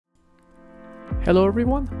Hello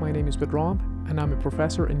everyone, my name is Pedram and I'm a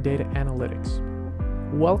professor in data analytics.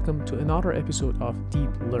 Welcome to another episode of Deep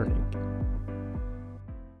Learning.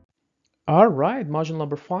 Alright, module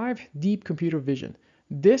number 5, Deep Computer Vision.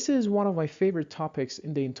 This is one of my favorite topics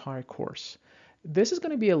in the entire course. This is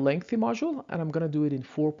going to be a lengthy module and I'm going to do it in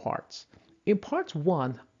 4 parts. In part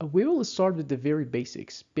 1, we will start with the very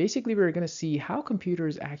basics. Basically, we're going to see how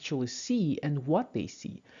computers actually see and what they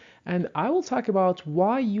see. And I will talk about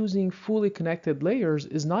why using fully connected layers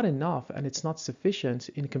is not enough and it's not sufficient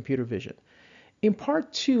in computer vision. In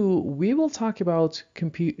part 2, we will talk about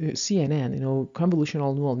CNN,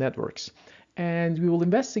 convolutional neural networks. And we will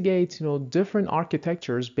investigate, different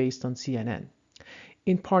architectures based on CNN.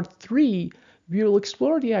 In part 3, we will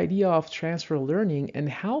explore the idea of transfer learning and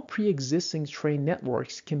how pre-existing trained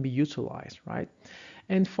networks can be utilized, right?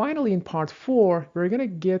 And finally, in part 4, we're going to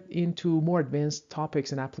get into more advanced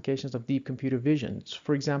topics and applications of deep computer vision.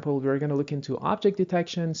 For example, we're going to look into object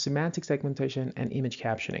detection, semantic segmentation, and image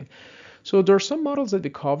captioning. So there are some models that we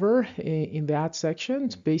cover in that section.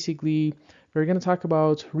 Basically, we're going to talk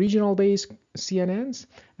about regional-based CNNs,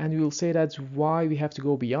 and we will say that's why we have to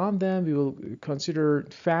go beyond them. We will consider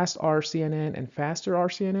fast RCNN and faster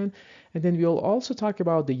RCNN, and then we'll also talk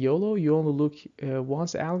about the YOLO, you only look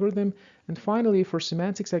once algorithm, and finally, for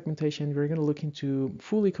semantic segmentation, we're going to look into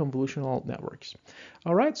fully convolutional networks.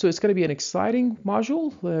 All right, so it's going to be an exciting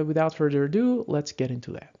module. Without further ado, let's get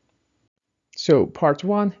into that. So, part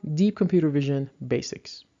 1, Deep Computer Vision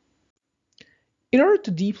Basics. In order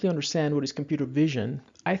to deeply understand what is computer vision,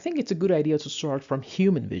 I think it's a good idea to start from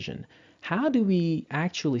human vision. How do we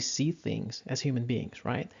actually see things as human beings,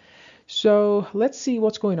 right? So let's see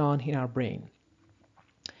what's going on in our brain.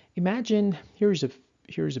 Imagine here's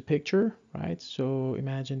a picture, right? So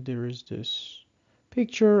imagine there is this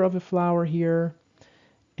picture of a flower here,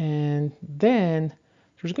 and then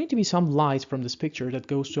there's going to be some light from this picture that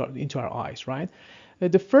goes into our eyes, right?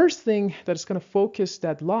 The first thing that's going to focus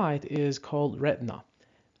that light is called retina.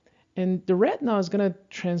 And the retina is going to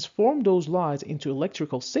transform those lights into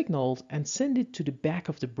electrical signals and send it to the back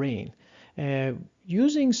of the brain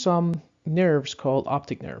using some nerves called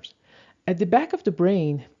optic nerves. At the back of the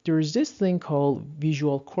brain, there is this thing called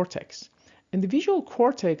visual cortex. And the visual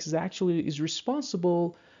cortex is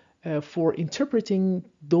responsible for interpreting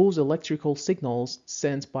those electrical signals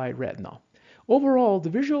sent by retina. Overall, the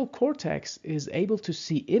visual cortex is able to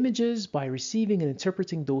see images by receiving and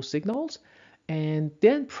interpreting those signals and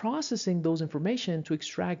then processing those information to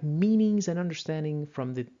extract meanings and understanding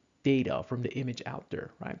from the data, from the image out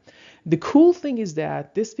there, right? The cool thing is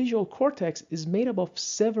that this visual cortex is made up of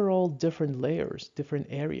several different layers, different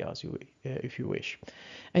areas, if you wish.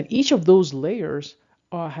 And each of those layers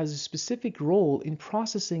has a specific role in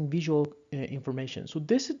processing visual information. So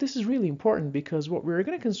this is really important because what we're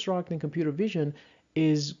going to construct in computer vision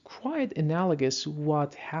is quite analogous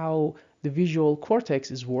how the visual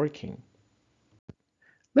cortex is working.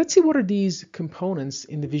 Let's see what are these components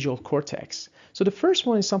in the visual cortex. So the first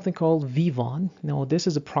one is something called V1. Now this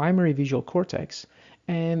is a primary visual cortex,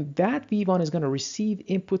 and that V1 is going to receive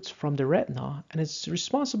inputs from the retina, and it's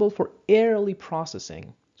responsible for early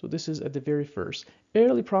processing. So this is at the very first,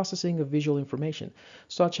 early processing of visual information,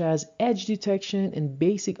 such as edge detection and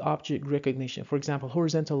basic object recognition. For example,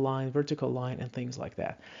 horizontal line, vertical line, and things like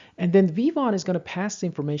that. And then V1 is going to pass the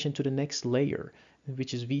information to the next layer,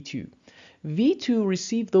 which is V2. V2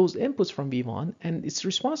 receives those inputs from V1, and it's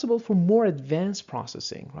responsible for more advanced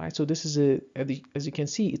processing, right? So this is as you can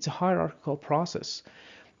see, it's a hierarchical process.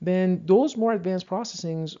 Then those more advanced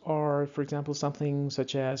processings are, for example, something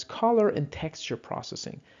such as color and texture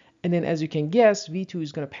processing. And then as you can guess, V2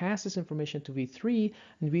 is going to pass this information to V3,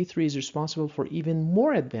 and V3 is responsible for even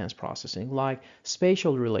more advanced processing like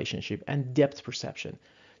spatial relationship and depth perception.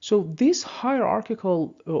 So this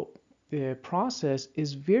hierarchical process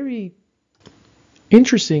is very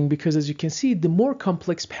interesting because, as you can see, the more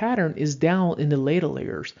complex pattern is down in the later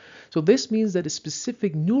layers. So this means that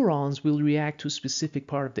specific neurons will react to a specific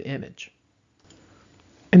part of the image.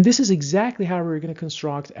 And this is exactly how we're going to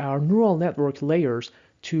construct our neural network layers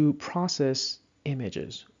to process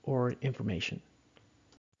images or information.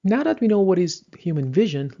 Now that we know what is human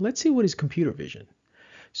vision, let's see what is computer vision.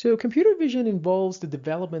 So computer vision involves the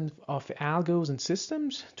development of algos and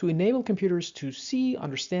systems to enable computers to see,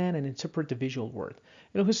 understand, and interpret the visual world.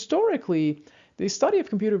 Historically, the study of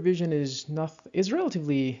computer vision is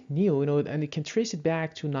relatively new, and it can trace it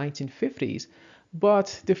back to 1950s.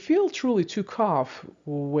 But the field truly took off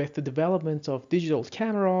with the development of digital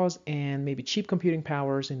cameras and maybe cheap computing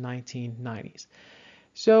powers in 1990s.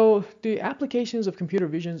 So the applications of computer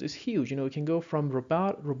vision is huge. It can go from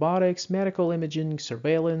robotics, medical imaging,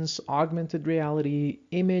 surveillance, augmented reality,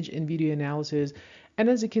 image and video analysis. And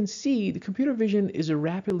as you can see, the computer vision is a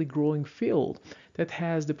rapidly growing field that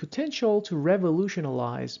has the potential to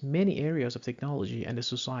revolutionize many areas of technology and the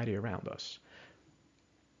society around us.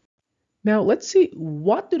 Now let's see,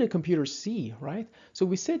 what do the computers see, right? So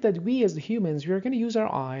we said that we as the humans, we are going to use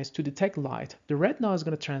our eyes to detect light. The retina is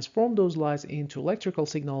going to transform those lights into electrical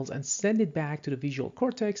signals and send it back to the visual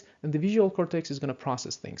cortex, and the visual cortex is going to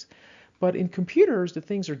process things. But in computers, the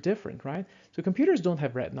things are different, right? So computers don't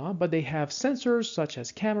have retina, but they have sensors such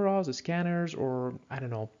as cameras, the scanners, or I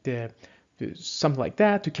don't know, something like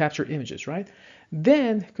that to capture images, right?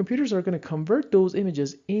 Then computers are going to convert those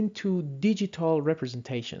images into digital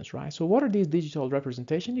representations, right? So what are these digital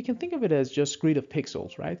representations? You can think of it as just grid of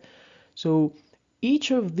pixels, right? So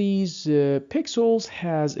each of these pixels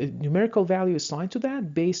has a numerical value assigned to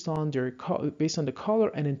that based on the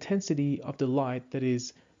color and intensity of the light that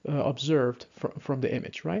is observed from the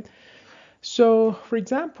image, right? So for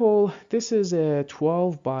example, this is a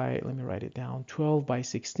 12 by, let me write it down, 12 by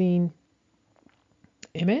 16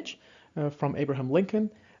 image from Abraham Lincoln,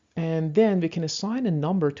 and then we can assign a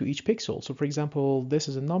number to each pixel. So for example, this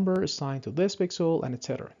is a number assigned to this pixel, and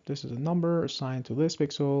etc. This is a number assigned to this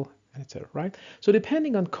pixel, and etc. Right? So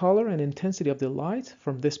depending on color and intensity of the light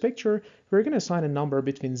from this picture, we're going to assign a number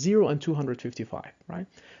between 0 and 255, right?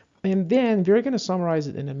 And then we're going to summarize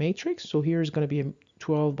it in a matrix. So here's going to be a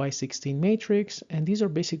 12 by 16 matrix, and these are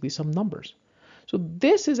basically some numbers. So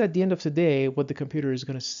this is, at the end of the day, what the computer is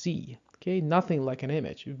going to see. Okay, nothing like an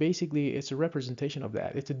image. Basically, it's a representation of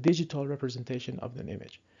that. It's a digital representation of an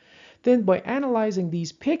image. Then by analyzing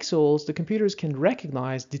these pixels, the computers can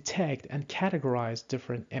recognize, detect, and categorize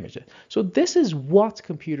different images. So this is what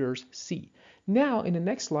computers see. Now, in the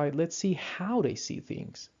next slide, let's see how they see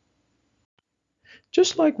things.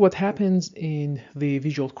 Just like what happens in the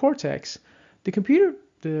visual cortex, the computer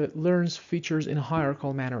learns features in a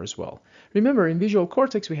hierarchical manner as well. Remember, in visual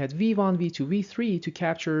cortex, we had V1, V2, V3 to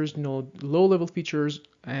capture low-level features,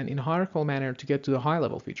 and in a hierarchical manner to get to the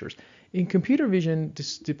high-level features. In computer vision,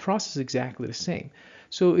 the process is exactly the same.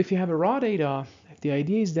 So if you have a raw data, the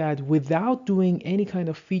idea is that without doing any kind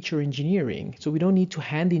of feature engineering, so we don't need to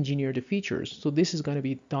hand engineer the features, so this is going to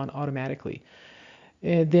be done automatically.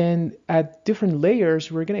 And then at different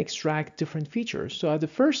layers, we're going to extract different features. So at the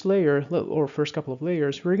first layer, or first couple of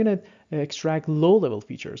layers, we're going to extract low-level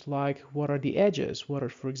features, like what are the edges, what are,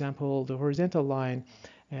 for example, the horizontal line,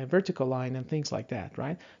 vertical line, and things like that,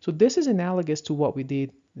 right? So this is analogous to what we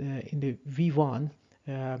did in the V1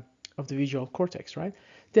 of the visual cortex, right?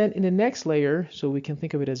 Then in the next layer, so we can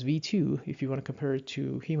think of it as V2, if you want to compare it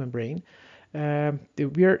to human brain,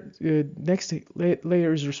 the next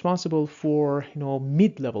layer is responsible for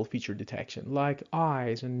mid-level feature detection, like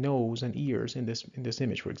eyes and nose and ears in this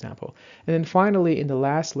image, for example. And then finally, in the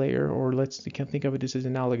last layer, or you can think of it as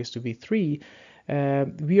analogous to V3,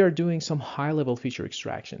 we are doing some high-level feature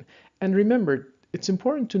extraction. And remember, it's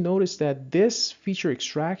important to notice that this feature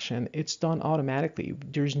extraction, it's done automatically.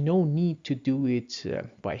 There's no need to do it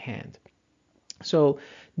by hand. So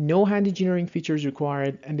no hand engineering features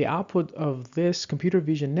required, and the output of this computer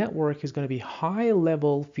vision network is going to be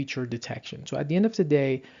high-level feature detection. So at the end of the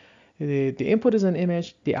day, the input is an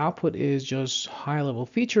image, the output is just high-level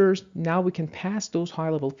features. Now we can pass those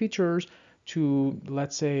high-level features to,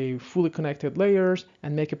 let's say, fully connected layers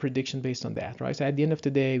and make a prediction based on that, right? So at the end of the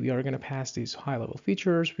day, we are going to pass these high-level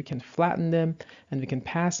features, we can flatten them, and we can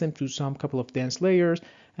pass them to some couple of dense layers,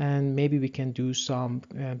 and maybe we can do some,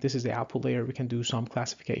 this is the output layer, we can do some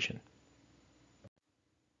classification.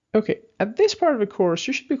 Okay, at this part of the course,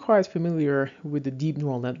 you should be quite familiar with the deep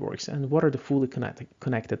neural networks and what are the fully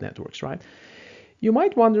connected networks, right? You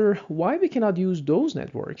might wonder why we cannot use those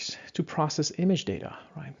networks to process image data,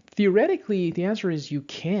 right? Theoretically, the answer is you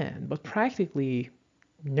can, but practically,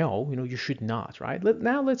 no, you should not, right?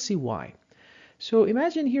 Now let's see why. So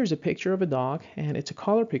imagine here's a picture of a dog, and it's a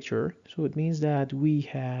color picture. So it means that we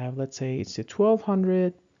have, let's say it's a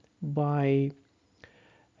 1200 by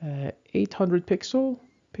 800 pixel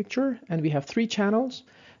picture, and we have 3 channels.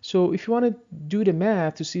 So if you want to do the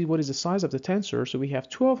math to see what is the size of the tensor, so we have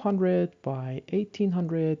 1200 by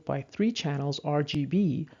 1800 by 3 channels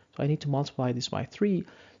RGB. So I need to multiply this by 3.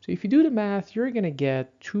 So if you do the math, you're going to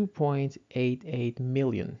get 2.88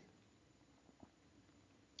 million.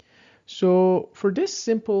 So for this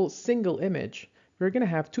simple single image, we're going to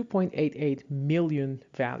have 2.88 million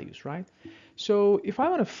values, right? So if I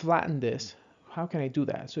want to flatten this, how can I do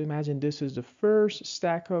that? So imagine this is the first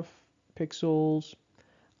stack of pixels.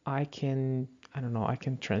 I can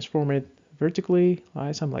transform it vertically,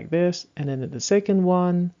 right? Something like this, and then the second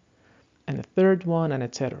one, and the third one, and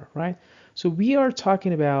etc. Right? So we are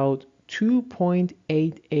talking about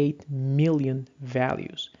 2.88 million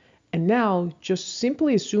values. And now just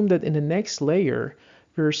simply assume that in the next layer,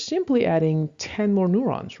 we're simply adding 10 more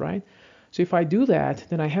neurons, right? So if I do that,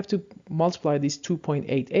 then I have to multiply these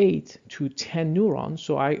 2.88 to 10 neurons.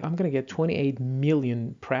 So I'm going to get 28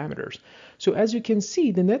 million parameters. So as you can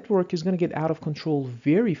see, the network is going to get out of control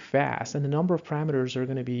very fast, and the number of parameters are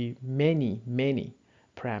going to be many, many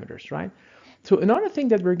parameters, right? So another thing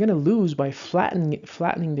that we're going to lose by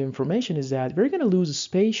flattening the information is that we're going to lose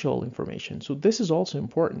spatial information. So this is also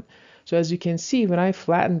important. So as you can see, when I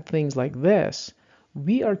flatten things like this,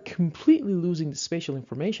 we are completely losing the spatial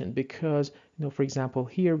information because, for example,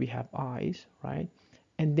 here we have eyes, right?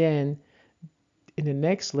 And then in the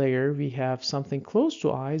next layer, we have something close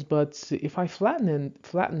to eyes, but if I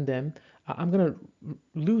flatten them, I'm going to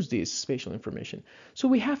lose this spatial information. So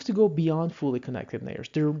we have to go beyond fully connected layers.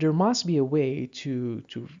 There must be a way to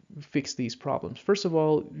fix these problems. First of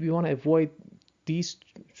all, we want to avoid these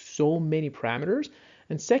so many parameters.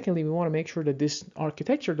 And secondly, we want to make sure that this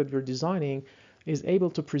architecture that we're designing is able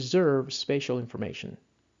to preserve spatial information.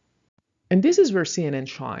 And this is where CNN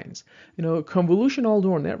shines. Convolutional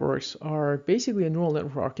neural networks are basically a neural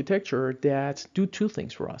network architecture that do two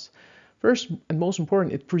things for us. First, and most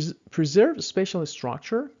important, it preserves spatial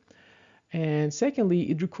structure. And secondly,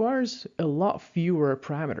 it requires a lot fewer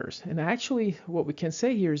parameters. And actually, what we can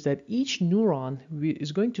say here is that each neuron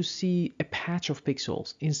is going to see a patch of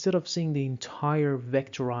pixels instead of seeing the entire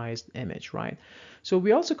vectorized image, right? So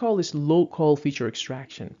we also call this local feature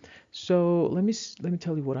extraction. So let me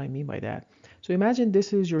tell you what I mean by that. So imagine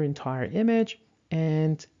this is your entire image,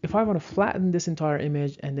 and if I want to flatten this entire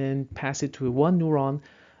image and then pass it to one neuron,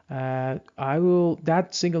 that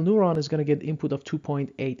single neuron is going to get input of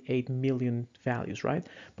 2.88 million values, right?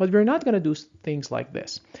 But we're not going to do things like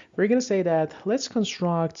this. We're going to say that let's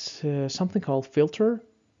construct something called filter.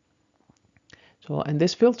 So, and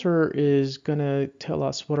this filter is going to tell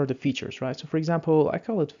us what are the features, right? So for example, I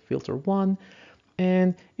call it filter 1.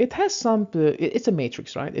 And it has it's a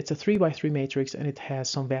matrix, right? It's a 3x3 matrix, and it has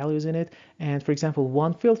some values in it. And for example,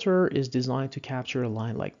 one filter is designed to capture a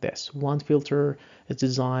line like this. One filter is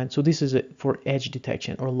designed, so this is for edge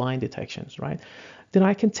detection or line detections, right? Then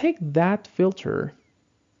I can take that filter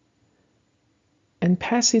and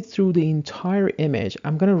pass it through the entire image.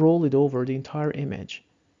 I'm going to roll it over the entire image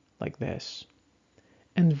like this.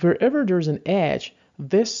 And wherever there's an edge,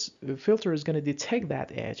 this filter is going to detect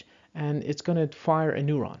that edge, and it's going to fire a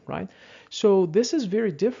neuron, right? So this is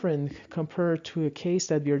very different compared to a case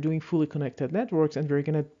that we are doing fully connected networks, and we're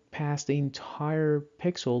going to pass the entire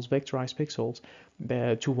pixels, vectorized pixels,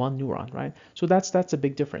 to one neuron, right? So that's a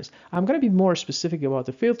big difference. I'm going to be more specific about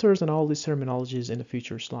the filters and all these terminologies in the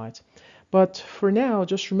future slides. But for now,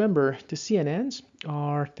 just remember the CNNs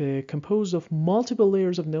are composed of multiple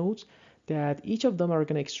layers of nodes that each of them are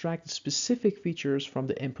going to extract specific features from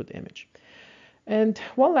the input image. And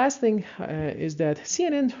one last thing is that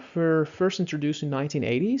CNN were first introduced in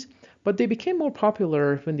 1980s, but they became more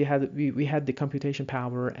popular when we had the computation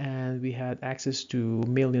power and we had access to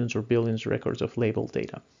millions or billions of records of labeled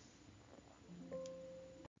data.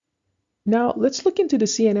 Now let's look into the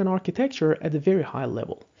CNN architecture at a very high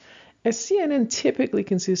level. A CNN typically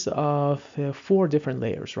consists of 4 different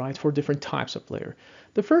layers, right? 4 different types of layer.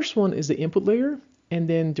 The first one is the input layer, and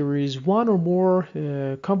then there is one or more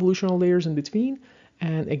convolutional layers in between,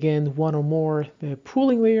 and again, one or more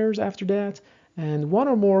pooling layers after that, and one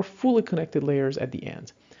or more fully connected layers at the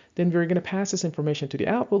end. Then we're going to pass this information to the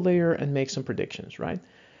output layer and make some predictions, right?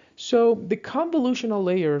 So the convolutional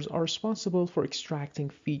layers are responsible for extracting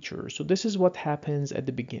features. So this is what happens at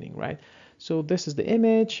the beginning, right? So this is the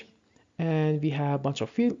image, and we have a bunch of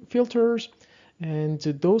filters, and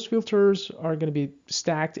those filters are going to be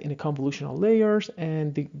stacked in the convolutional layers,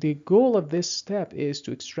 and the goal of this step is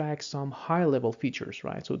to extract some high level features,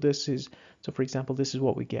 right? So for example, this is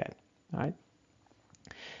what we get, right?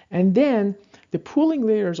 And then the pooling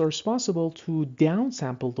layers are responsible to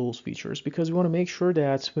downsample those features, because we want to make sure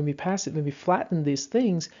that when we flatten these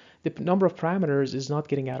things, the number of parameters is not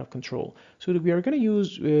getting out of control. So we are going to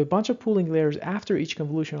use a bunch of pooling layers after each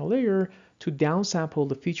convolutional layer to downsample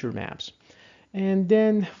the feature maps. And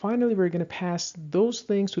then finally, we're going to pass those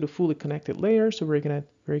things to the fully connected layer. So we're going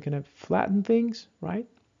to flatten things, right?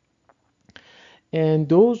 And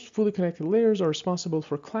those fully connected layers are responsible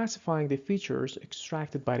for classifying the features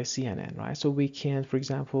extracted by the CNN, right? So we can, for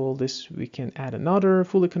example, we can add another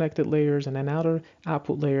fully connected layers and another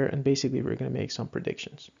output layer, and basically we're going to make some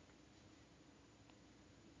predictions.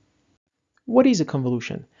 What is a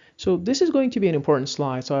convolution? So this is going to be an important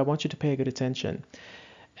slide, so I want you to pay good attention.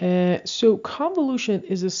 So convolution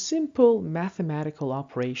is a simple mathematical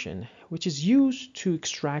operation which is used to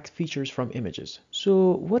extract features from images.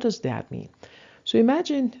 So what does that mean? So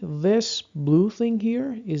imagine this blue thing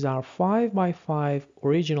here is our 5 by 5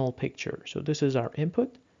 original picture. So this is our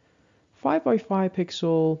input. 5 by 5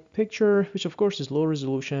 pixel picture, which of course is low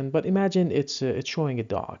resolution, but imagine it's showing a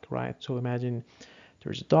dog, right? So imagine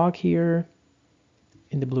there's a dog here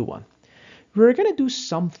in the blue one. We're going to do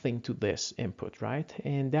something to this input, right?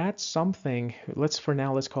 And that something, for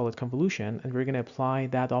now, let's call it convolution, and we're going to apply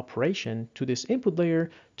that operation to this input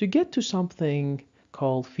layer to get to something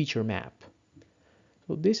called feature map.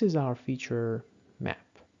 So this is our feature map.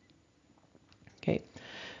 Okay.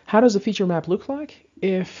 How does the feature map look like?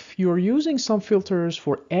 If you're using some filters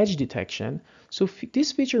for edge detection, so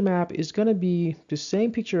this feature map is going to be the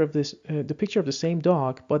same picture of this, the picture of the same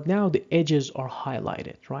dog, but now the edges are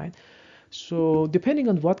highlighted, right? So depending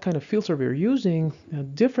on what kind of filter we're using,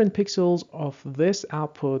 different pixels of this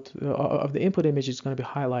output, of the input image is going to be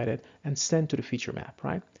highlighted and sent to the feature map,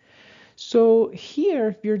 right? So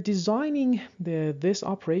here we're designing this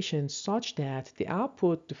operation such that the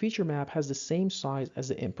output, the feature map, has the same size as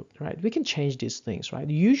the input, right? We can change these things, right?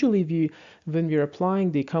 Usually when we're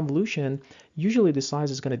applying the convolution, usually the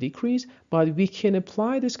size is going to decrease, but we can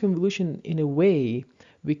apply this convolution in a way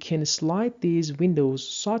we can slide these windows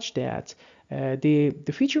such that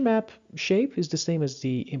the feature map shape is the same as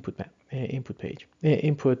the input map,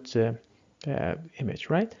 input image,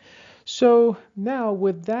 right? So now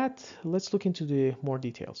with that, let's look into the more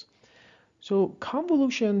details. So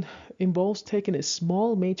convolution involves taking a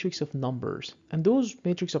small matrix of numbers, and those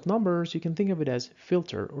matrix of numbers, you can think of it as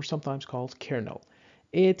filter, or sometimes called kernel.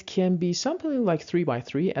 It can be something like 3 by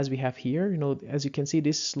 3 as we have here. You know, as you can see,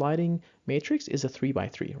 this sliding matrix is a 3 by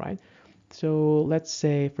 3, right? So let's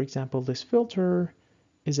say, for example, this filter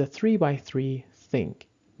is a 3 by 3 thing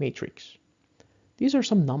matrix. These are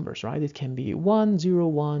some numbers, right? It can be 1, 0,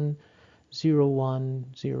 1, 0, 1,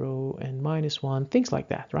 0, and -1, things like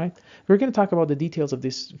that, right? We're going to talk about the details of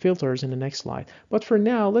these filters in the next slide. But for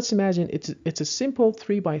now, let's imagine it's a simple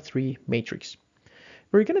 3 by 3 matrix.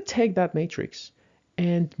 We're going to take that matrix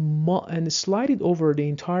and slide it over the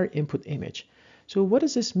entire input image. So what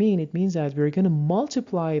does this mean? It means that we're going to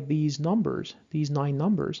multiply these numbers, these 9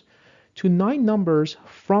 numbers, to 9 numbers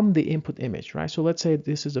from the input image, right? So let's say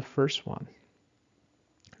this is the first one.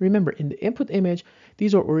 Remember, in the input image,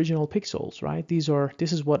 these are original pixels, right?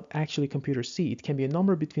 This is what actually computers see. It can be a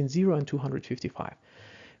number between 0 and 255.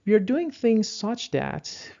 We are doing things such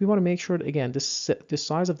that we want to make sure that, again, the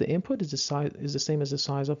size of the input is the same as the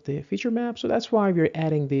size of the feature map. So that's why we're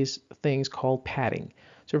adding these things called padding.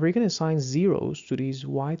 So we're going to assign zeros to these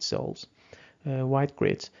white cells, white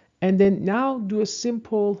grids, and then now do a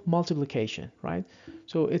simple multiplication, right?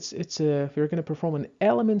 So we're going to perform an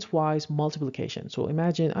element-wise multiplication. So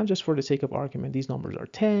imagine, I'm just for the sake of argument, these numbers are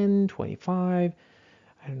 10, 25,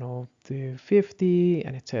 I don't know, 50,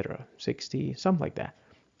 and etc., 60, something like that.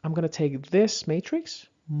 I'm going to take this matrix,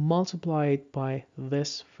 multiply it by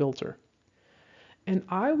this filter, and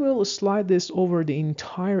I will slide this over the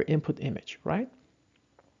entire input image, right?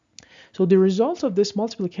 So the result of this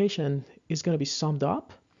multiplication is going to be summed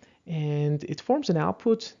up, and it forms an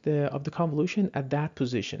output of the convolution at that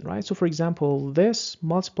position, right? So for example, this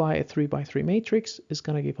multiply a 3 by 3 matrix is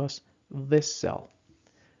going to give us this cell,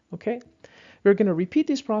 okay? We're going to repeat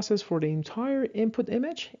this process for the entire input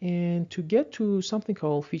image and to get to something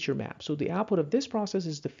called feature map. So the output of this process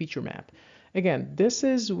is the feature map. Again,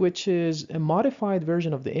 which is a modified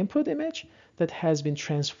version of the input image that has been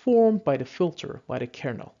transformed by the filter, by the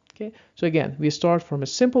kernel. Okay, so again, we start from a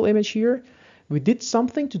simple image here. We did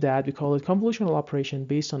something to that. We call it convolutional operation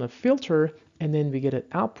based on a filter, and then we get an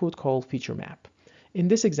output called feature map. In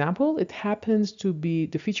this example, it happens to be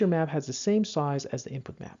the feature map has the same size as the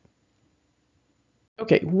input map.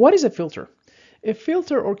 Okay, what is a filter? A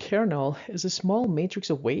filter or kernel is a small matrix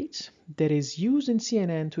of weights that is used in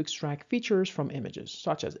CNN to extract features from images,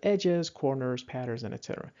 such as edges, corners, patterns, and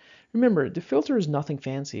etc. Remember, the filter is nothing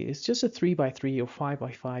fancy. It's just a 3 by 3 or 5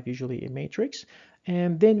 by 5, usually a matrix.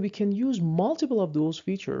 And then we can use multiple of those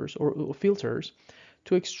features or filters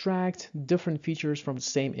to extract different features from the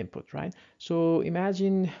same input, right? So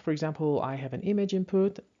imagine, for example, I have an image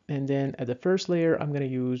input, and then at the first layer, I'm going to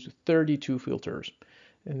use 32 filters.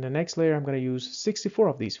 In the next layer, I'm going to use 64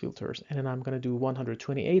 of these filters, and then I'm going to do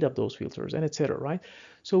 128 of those filters, and etc., right?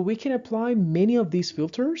 So we can apply many of these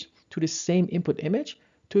filters to the same input image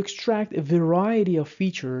to extract a variety of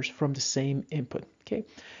features from the same input, okay?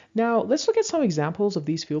 Now, let's look at some examples of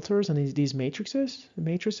these filters and these matrices,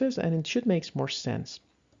 and it should make more sense.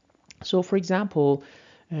 So for example,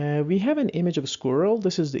 we have an image of a squirrel.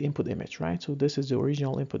 This is the input image, right? So this is the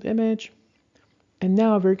original input image. And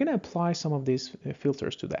now we're going to apply some of these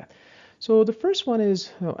filters to that. So the first one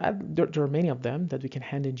is, there are many of them that we can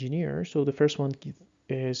hand engineer. So the first one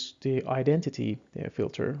is the identity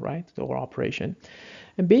filter, right, or operation.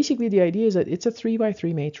 And basically the idea is that it's a 3 by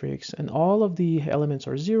 3 matrix and all of the elements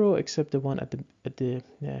are 0 except the one at the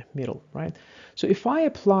middle, right? So if I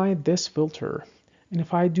apply this filter and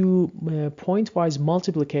if I do pointwise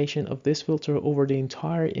multiplication of this filter over the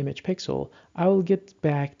entire image pixel, I will get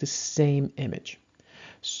back the same image.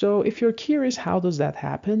 So if you're curious how does that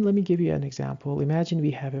happen, let me give you an example. Imagine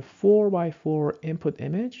we have a 4 by 4 input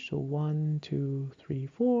image. So 1, 2, 3,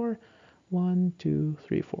 4, 1, 2,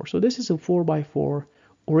 3, 4. So this is a 4 by 4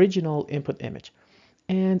 original input image.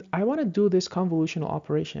 And I want to do this convolutional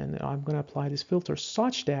operation. I'm going to apply this filter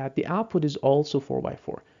such that the output is also 4 by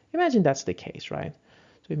 4. Imagine that's the case, right?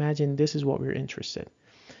 So imagine this is what we're interested.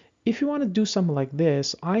 If you want to do something like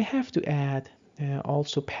this, I have to add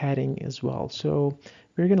also padding as well. So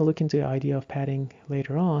we're going to look into the idea of padding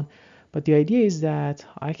later on, but the idea is that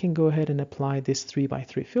I can go ahead and apply this 3 by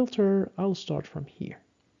 3 filter. I'll start from here.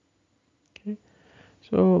 Okay,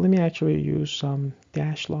 so let me actually use some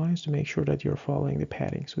dashed lines to make sure that you're following the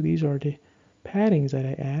padding. So these are the paddings that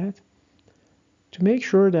I add to make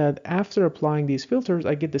sure that after applying these filters,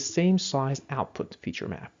 I get the same size output feature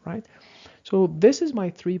map, right? So this is my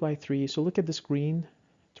 3 by 3. So look at this green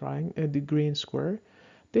triangle, the green square.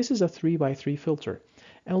 This is a 3 by 3 filter.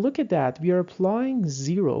 And look at that, we are applying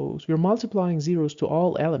zeros, we're multiplying zeros to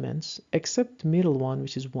all elements except the middle one,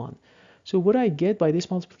 which is 1. So what I get by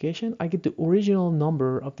this multiplication, I get the original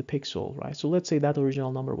number of the pixel, right? So let's say that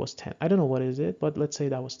original number was 10. I don't know what is it, but let's say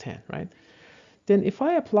that was 10, right? Then if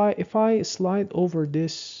I slide over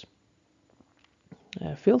this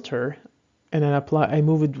filter, and then I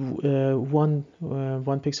move it one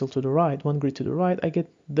pixel to the right, one grid to the right, I get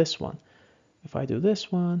this one. If I do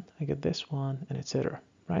this one, I get this one, and etc.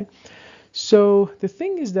 Right? So the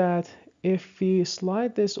thing is that if we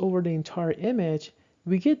slide this over the entire image,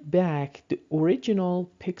 we get back the original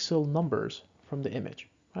pixel numbers from the image,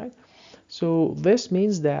 right? So this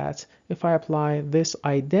means that if I apply this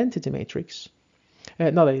identity matrix,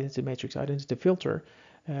 not identity matrix, identity filter,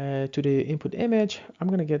 to the input image, I'm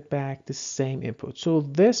going to get back the same input. So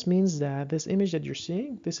this means that this image that you're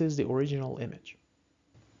seeing, this is the original image.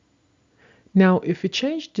 Now, if we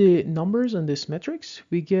change the numbers on this matrix,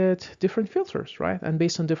 we get different filters, right? And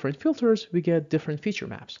based on different filters, we get different feature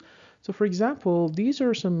maps. So for example, these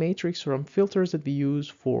are some matrix from filters that we use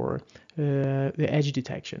for the edge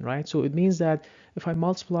detection, right? So it means that if I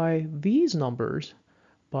multiply these numbers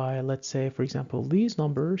by, let's say, for example, these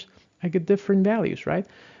numbers, I get different values, right?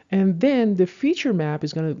 And then the feature map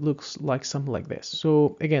is going to look like something like this.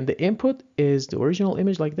 So again, the input is the original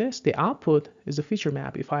image like this. The output is the feature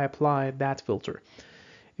map if I apply that filter.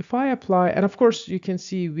 If I apply, and of course you can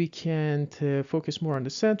see we can focus more on the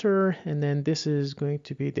center, and then this is going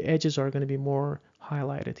to be, the edges are going to be more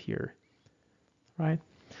highlighted here, right?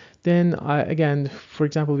 Then again, for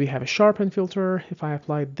example, we have a sharpen filter. If I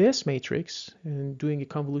apply this matrix and doing a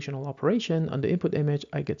convolutional operation on the input image,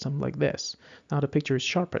 I get something like this. Now the picture is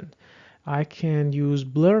sharpened. I can use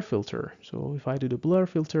blur filter. So if I do the blur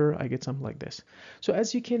filter, I get something like this. So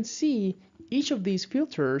as you can see, each of these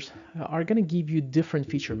filters are going to give you different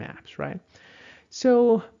feature maps, right?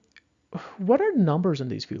 So what are the numbers on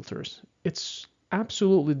these filters? It's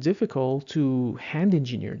absolutely difficult to hand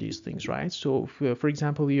engineer these things, right? So for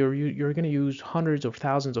example, you're going to use hundreds of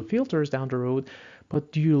thousands of filters down the road,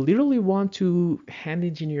 but do you literally want to hand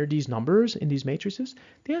engineer these numbers in these matrices?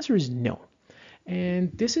 The answer is no.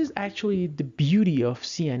 And this is actually the beauty of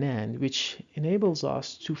CNN, which enables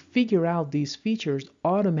us to figure out these features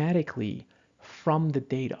automatically from the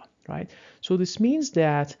data, right? So this means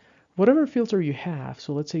that whatever filter you have,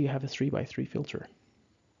 so let's say you have a 3 by 3 filter,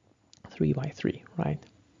 3 by 3, right?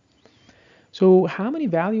 So how many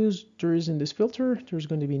values there is in this filter? There's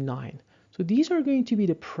going to be 9. So these are going to be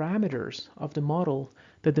the parameters of the model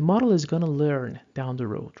that the model is going to learn down the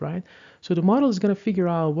road, right? So the model is going to figure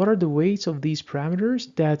out what are the weights of these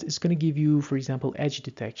parameters that is going to give you, for example, edge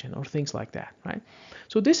detection or things like that, right?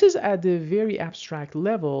 So this is at the very abstract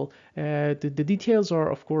level. The details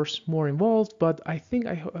are, of course, more involved, but I think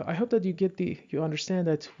I hope that you understand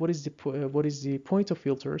that what is the point of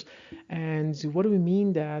filters, and what do we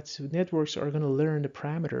mean that networks are going to learn the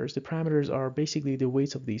parameters. The parameters are basically the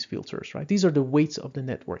weights of these filters, right? These are the weights of the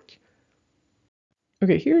network.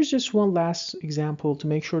 Okay, here's just one last example to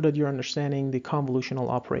make sure that you're understanding the convolutional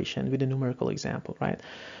operation with a numerical example, right?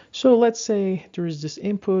 So let's say there is this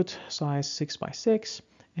input size 6 by 6,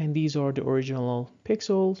 and these are the original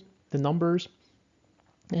pixels, the numbers.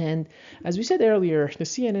 And as we said earlier, the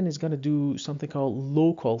CNN is going to do something called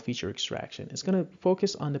local feature extraction. It's going to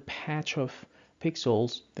focus on the patch of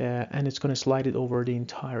pixels and it's going to slide it over the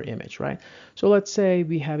entire image, right? So let's say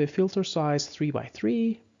we have a filter size 3 by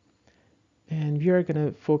 3, and we are going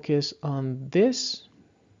to focus on this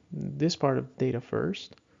part of data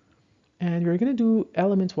first, and we're going to do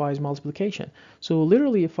element-wise multiplication. So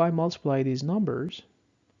literally, if I multiply these numbers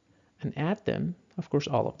and add them, of course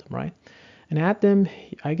all of them, right? And add them,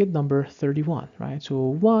 I get number 31, right? So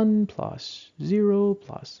 1 plus 0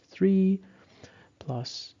 plus 3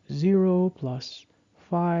 plus 0 plus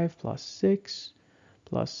 5 plus 6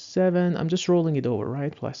 plus 7. I'm just rolling it over,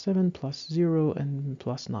 right? Plus 7 plus 0 and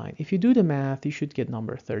plus 9. If you do the math, you should get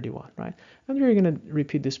number 31, right? And we're going to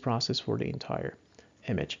repeat this process for the entire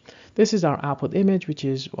image. This is our output image, which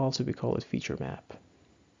is also, we call it feature map.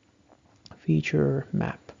 Feature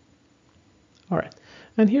map. All right,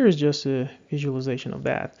 and here is just a visualization of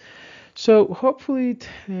that. So hopefully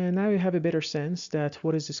now you have a better sense that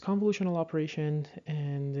what is this convolutional operation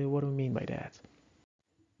and what do we mean by that.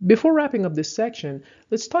 Before wrapping up this section,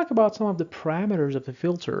 let's talk about some of the parameters of the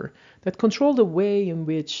filter that control the way in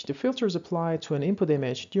which the filter is applied to an input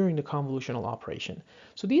image during the convolutional operation.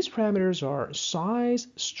 So these parameters are size,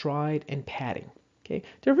 stride, and padding. Okay,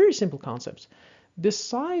 they're very simple concepts. The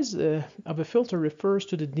size of a filter refers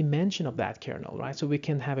to the dimension of that kernel, right? So we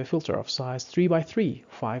can have a filter of size 3 by 3,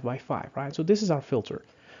 5 by 5, right? So this is our filter.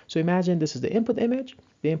 So imagine this is the input image.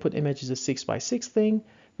 The input image is a 6 by 6 thing.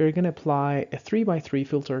 We're going to apply a 3 by 3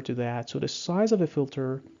 filter to that. So the size of a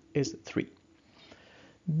filter is 3.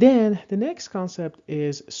 Then the next concept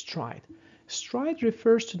is stride. Stride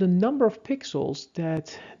refers to the number of pixels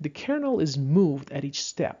that the kernel is moved at each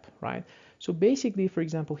step, right? So basically, for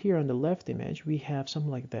example, here on the left image, we have something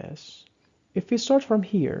like this. If we start from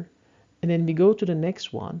here, and then we go to the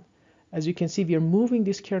next one, as you can see, we are moving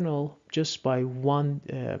this kernel just by one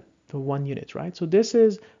unit, right? So this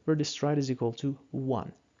is where the stride is equal to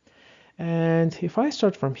 1. And if I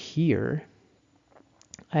start from here,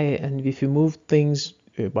 and if you move things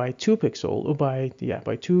by 2 pixels, or by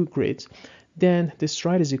 2 grids, then the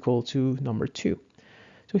stride is equal to number 2.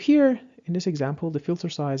 So here, in this example, the filter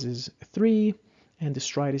size is 3 and the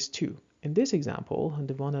stride is 2. In this example, and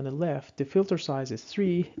the one on the left, the filter size is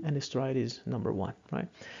 3 and the stride is number 1, right?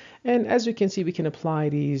 And as you can see, we can apply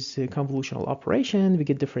these convolutional operation. We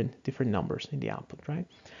get different numbers in the output, right?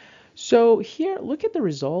 So here, look at the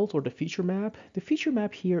result or the feature map. The feature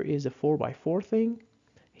map here is a 4 by 4 thing.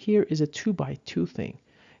 Here is a 2 by 2 thing.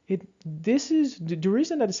 This is the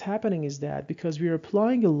reason that is happening is that because we are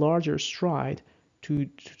applying a larger stride to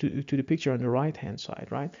the picture on the right hand side,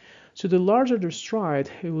 right? So the larger the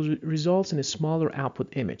stride, it will results in a smaller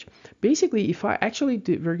output image. Basically, if I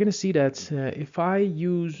we're going to see that if I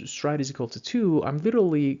use stride is equal to 2, I'm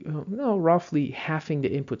literally roughly halving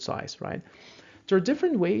the input size, right? There are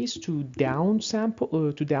different ways to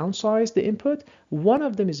downsize the input. One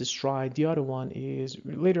of them is a stride. The other one is,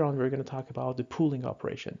 later on, we're going to talk about the pooling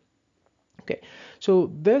operation. Okay,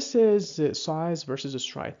 so this is the size versus a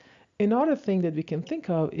stride. Another thing that we can think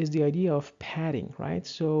of is the idea of padding, right?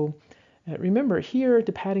 So remember here,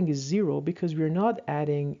 the padding is 0 because we're not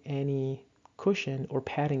adding any cushion or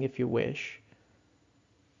padding, if you wish,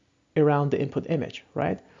 around the input image,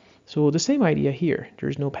 right? So the same idea here,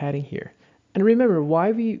 there's no padding here. And remember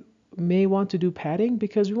why we may want to do padding,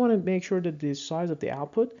 because we want to make sure that the size of the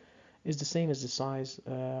output is the same as the size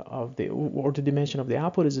or the dimension of the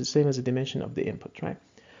output is the same as the dimension of the input, right?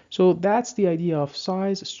 So that's the idea of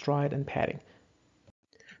size, stride, and padding.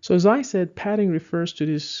 So as I said, padding refers to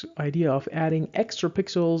this idea of adding extra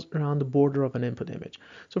pixels around the border of an input image.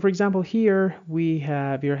 So for example, here we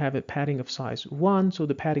have a padding of size 1, so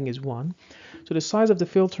the padding is 1. So the size of the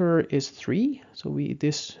filter is 3. So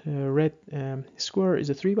this red square is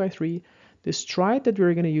a 3 by 3. The stride that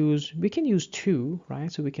we're going to use, we can use 2,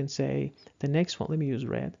 right? So we can say the next one, let me use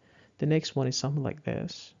red. The next one is something like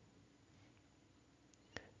this.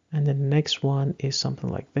 And then the next one is something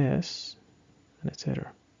like this, and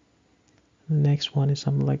etc. The next one is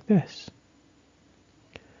something like this.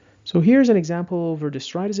 So here's an example where the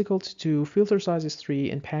stride is equal to 2, filter size is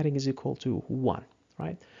 3, and padding is equal to 1,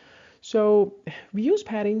 right? So we use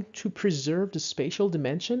padding to preserve the spatial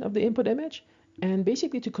dimension of the input image and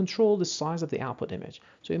basically to control the size of the output image.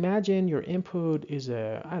 So imagine your input is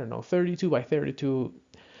 32 by 32,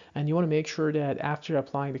 and you want to make sure that after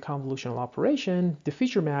applying the convolutional operation, the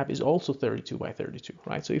feature map is also 32 by 32,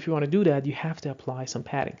 right? So if you want to do that, you have to apply some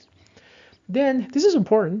padding. Then this is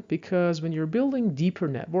important because when you're building deeper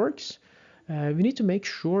networks, we need to make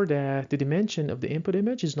sure that the dimension of the input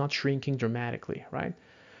image is not shrinking dramatically, right?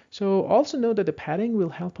 So also know that the padding will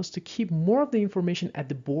help us to keep more of the information at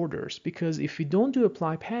the borders, because if we don't do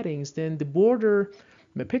apply paddings, then the border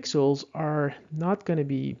pixels are not going to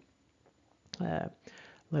be,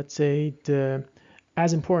 let's say,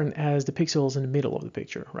 as important as the pixels in the middle of the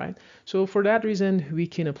picture, right? So for that reason, we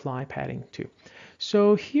can apply padding too.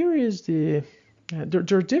 So here is the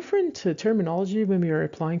there are different terminology when we are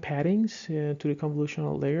applying paddings to the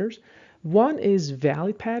convolutional layers. One is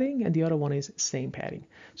valid padding and the other one is same padding.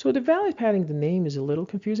 So the valid padding, the name is a little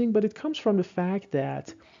confusing, but it comes from the fact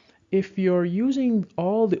that if you're using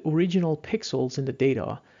all the original pixels in the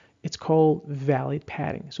data, it's called valid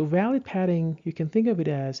padding. So valid padding, you can think of it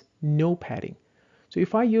as no padding. So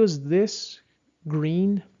if I use this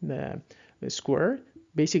green square,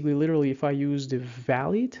 basically literally if I use the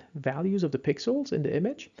valid values of the pixels in the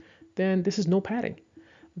image, then this is no padding.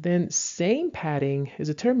 Then same padding is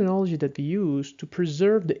a terminology that we use to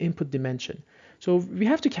preserve the input dimension. So we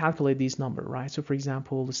have to calculate these numbers, right? So for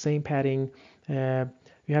example, the same padding,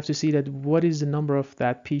 we have to see that what is the number of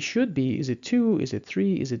that P should be. Is it 2? Is it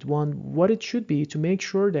 3? Is it 1? What it should be to make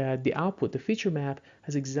sure that the output, the feature map,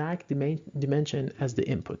 has exact dimension as the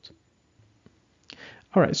input.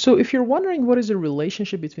 All right, so if you're wondering what is the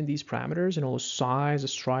relationship between these parameters,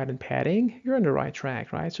 size, stride, and padding, you're on the right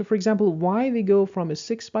track, right? So for example, why we go from a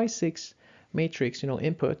 6x6 matrix,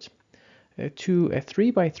 input to a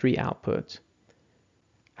 3x3 output.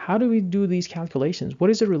 How do we do these calculations? What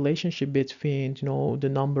is the relationship between, the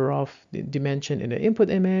number of the dimension in the input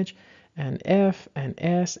image and F and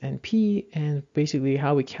S and P, and basically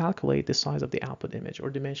how we calculate the size of the output image or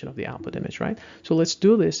dimension of the output image, right? So let's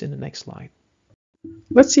do this in the next slide.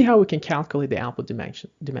 Let's see how we can calculate the output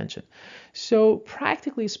dimension. So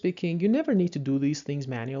practically speaking, you never need to do these things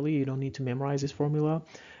manually. You don't need to memorize this formula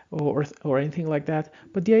or anything like that.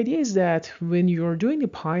 But the idea is that when you're doing the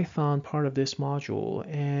Python part of this module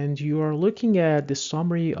and you are looking at the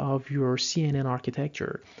summary of your CNN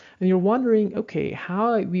architecture and you're wondering, okay,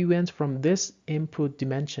 how we went from this input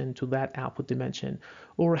dimension to that output dimension,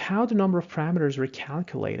 or how the number of parameters were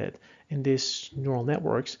calculated in these neural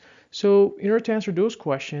networks. So in order to answer those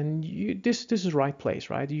questions, this is the right place,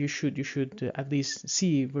 right? You should at least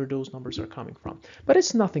see where those numbers are coming from. But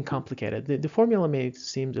it's nothing complicated. The formula may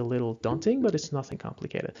seem a little daunting, but it's nothing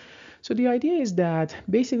complicated. So the idea is that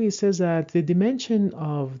basically it says that the dimension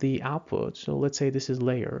of the output, so let's say this is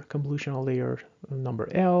convolutional layer number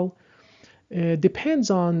L, depends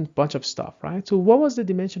on a bunch of stuff, right? So what was the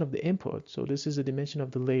dimension of the input? So this is the dimension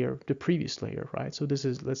of the previous layer, right? So this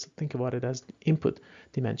is, let's think about it as input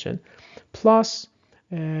dimension, plus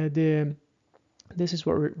this is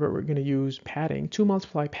where we're going to use padding, 2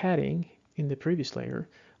 multiply padding in the previous layer,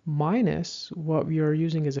 minus what we are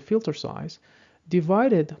using as a filter size,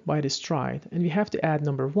 divided by the stride, and we have to add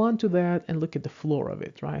number 1 to that and look at the floor of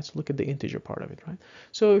it, right? So look at the integer part of it, right?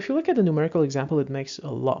 So if you look at the numerical example, it makes a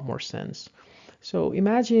lot more sense. So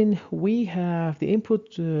imagine we have the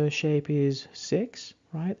input shape is 6,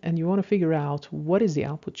 right? And you want to figure out what is the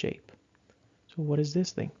output shape. So what is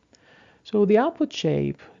this thing? So the output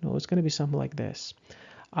shape, it's going to be something like this.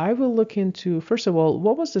 I will look into, first of all,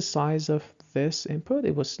 what was the size of this input?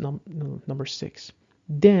 It was number 6.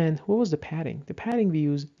 Then what was the padding? The padding we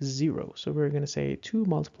use 0. So we're going to say 2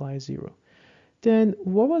 multiply 0. Then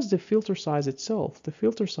what was the filter size itself? The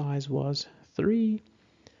filter size was 3.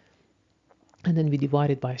 And then we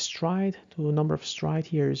divide it by stride. The number of stride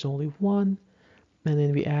here is only 1. And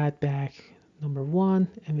then we add back number 1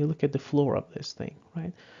 and we look at the floor of this thing,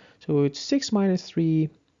 right? So it's 6 minus 3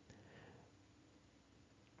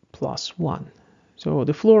 plus 1. So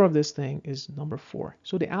the floor of this thing is number 4.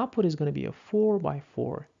 So the output is going to be a 4 by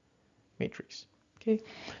 4 matrix. Okay,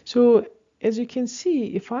 so as you can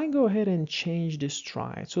see, if I go ahead and change this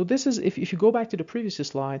stride, so this is, if you go back to the previous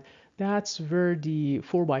slide, that's where the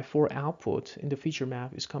 4 by 4 output in the feature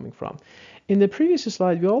map is coming from. In the previous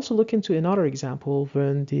slide, we also look into another example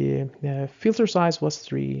when the filter size was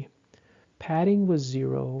 3, padding was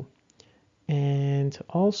 0, and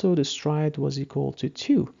also the stride was equal to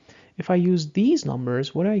 2. If I use these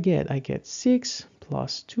numbers, what do I get? I get 6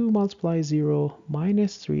 plus 2 multiply 0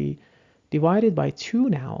 minus 3 divided by 2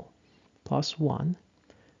 now plus 1.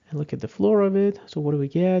 And look at the floor of it. So what do we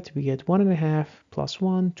get? We get 1.5 plus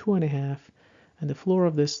 1, 2.5. And the floor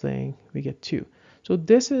of this thing, we get 2. So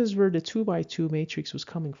this is where the 2 by 2 matrix was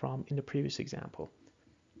coming from in the previous example.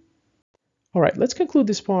 All right, let's conclude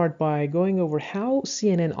this part by going over how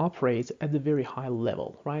CNN operates at the very high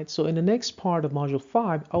level, right? So in the next part of Module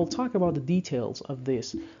 5, I'll talk about the details of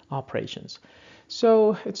these operations.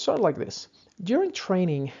 So it starts like this. During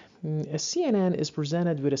training, a CNN is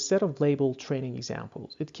presented with a set of labeled training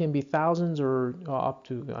examples. It can be thousands or up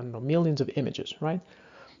to, I don't know, millions of images, right?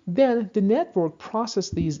 Then the network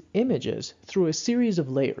processes these images through a series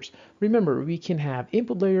of layers. Remember, we can have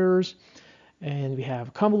input layers, and we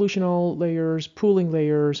have convolutional layers, pooling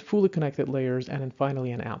layers, fully connected layers, and then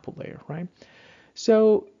finally an output layer, right?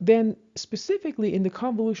 So then specifically in the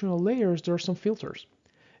convolutional layers, there are some filters.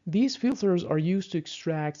 These filters are used to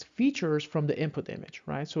extract features from the input image,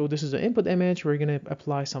 right? So this is the input image. We're going to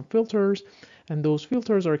apply some filters, and those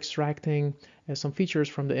filters are extracting some features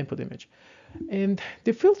from the input image. And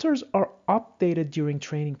the filters are updated during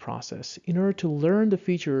training process in order to learn the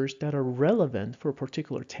features that are relevant for a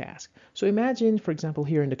particular task. So imagine, for example,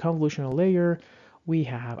 here in the convolutional layer, we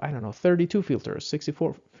have, I don't know, 32 filters,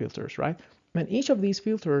 64 filters, right? And each of these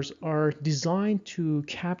filters are designed to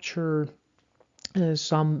capture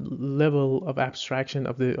some level of abstraction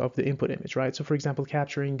of the input image, right? So for example,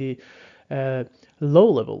 capturing the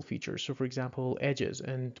low level features. So for example, edges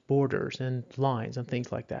and borders and lines and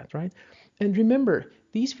things like that, right? And remember,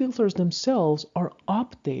 these filters themselves are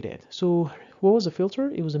updated. So what was a filter?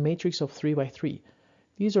 It was a matrix of 3 by 3.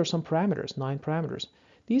 These are some parameters, 9 parameters.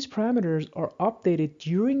 These parameters are updated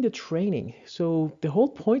during the training. So the whole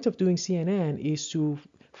point of doing CNN is to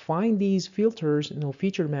find these filters,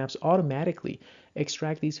 feature maps automatically,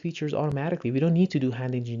 extract these features automatically. We don't need to do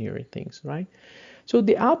hand engineering things, right? So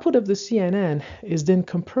the output of the CNN is then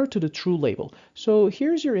compared to the true label. So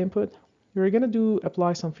here's your input. We're going to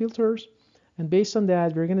apply some filters, and based on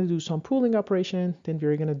that, we're going to do some pooling operation. Then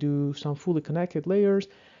we're going to do some fully connected layers,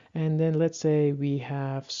 and then let's say we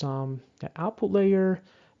have some output layer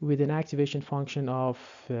with an activation function of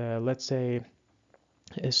let's say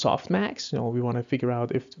a softmax. We want to figure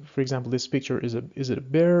out if, for example, this picture is it a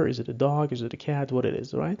bear, is it a dog, is it a cat, what it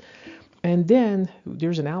is, right? And then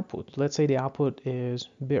there's an output. Let's say the output is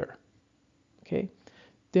bear. Okay.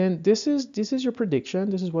 Then this is your prediction.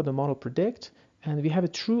 This is what the model predict, and we have a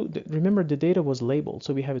true. Remember, the data was labeled,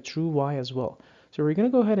 so we have a true y as well. So we're going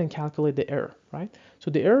to go ahead and calculate the error, right?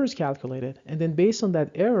 So the error is calculated, and then based on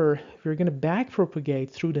that error, we're going to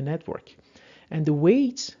backpropagate through the network. And the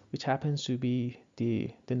weights, which happens to be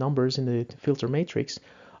the numbers in the filter matrix,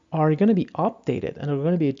 are going to be updated and are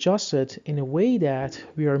going to be adjusted in a way that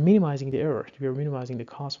we are minimizing the error, we are minimizing the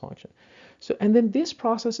cost function. So, and then this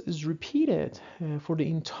process is repeated for the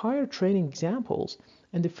entire training examples,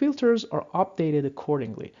 and the filters are updated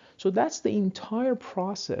accordingly. So that's the entire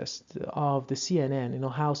process of the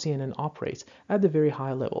CNN, how CNN operates at the very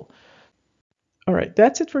high level. All right,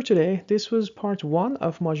 that's it for today. This was part 1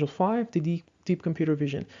 of Module 5, the deep computer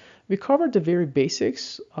vision. We covered the very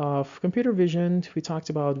basics of computer vision. We talked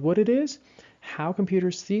about what it is, how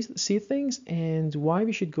computers see things, and why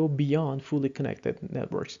we should go beyond fully connected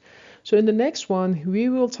networks. So in the next one, we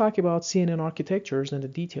will talk about CNN architectures and the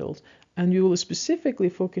details, and we will specifically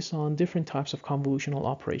focus on different types of convolutional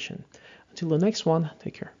operation. Until the next one,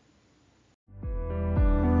 take care.